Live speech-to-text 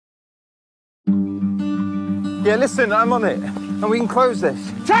Yeah, listen, I'm on it. And we can close this.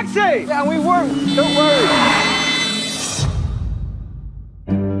 Taxi! Yeah, and we won't. Don't worry.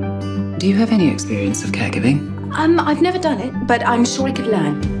 Do you have any experience of caregiving? I've never done it, but I'm sure I could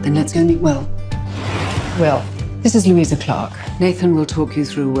learn. Then let's go meet Will. Will, this is Louisa Clark. Nathan will talk you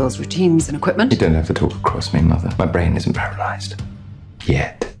through Will's routines and equipment. You don't have to talk across me, Mother. My brain isn't paralyzed.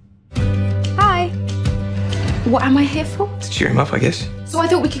 Yet. Hi. What am I here for? To cheer him up, I guess. So I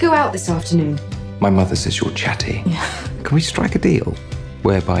thought we could go out this afternoon. My mother says you're chatty. Can we strike a deal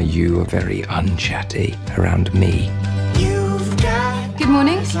whereby you are very unchatty around me? Good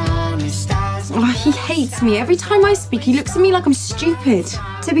morning. Oh, he hates me. Every time I speak, he looks at me like I'm stupid.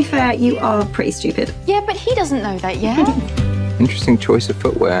 To be fair, you are pretty stupid. Yeah, but he doesn't know that yet. Interesting choice of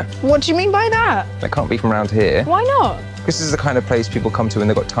footwear. What do you mean by that? They can't be from around here. Why not? This is the kind of place people come to when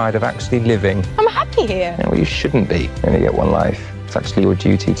they got tired of actually living. I'm happy here. Yeah, well, you shouldn't be. You only get one life. It's actually your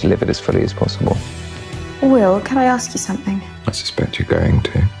duty to live it as fully as possible. Will, can I ask you something? I suspect you're going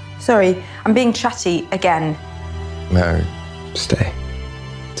to. Sorry, I'm being chatty again. No, stay.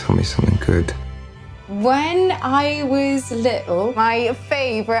 Tell me something good. When I was little, my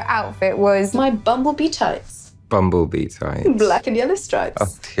favourite outfit was my bumblebee tights. Bumblebee tights. Black and yellow stripes. Oh,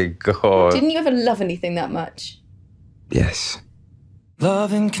 dear God. Didn't you ever love anything that much? Yes.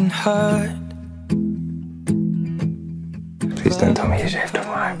 Loving can hurt. Please don't tell me you shaved off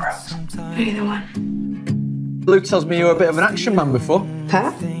my eyebrows. Either one. Luke tells me you were a bit of an action man before.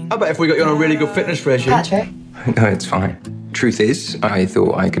 Pat? I bet if we got you on a really good fitness regime. Patrick? No, it's fine. Truth is, I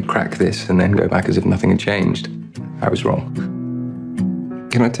thought I could crack this and then go back as if nothing had changed. I was wrong.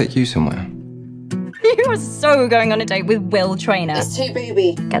 Can I take you somewhere? You are so going on a date with Will Traynor. It's too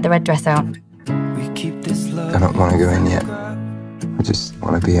booby. Get the red dress out. We keep this love. I don't want to go in yet. I just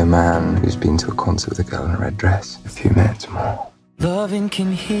want to be a man who's been to a concert with a girl in a red dress. A few minutes more. Loving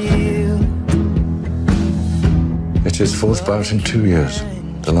can heal. It's his fourth bout in 2 years.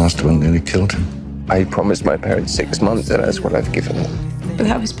 The last one nearly killed him. I promised my parents 6 months, and that's what I've given them. But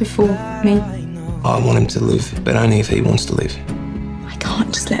that was before me. I want him to live, but only if he wants to live. I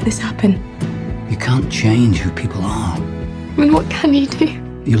can't just let this happen. You can't change who people are. I mean, what can you do?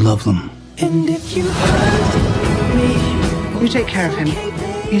 You love them. And if you hurt me, You take care of him.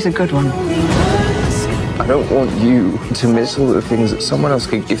 He's a good one. I don't want you to miss all the things that someone else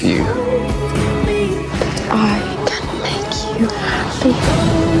could give you. I can make you happy.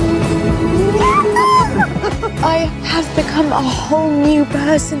 I have become a whole new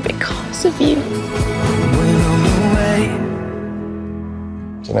person because of you. when I'm away.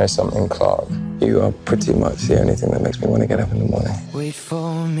 Do you know something, Clark? You are pretty much the only thing that makes me want to get up in the morning. Wait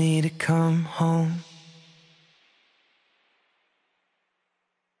for me to come home.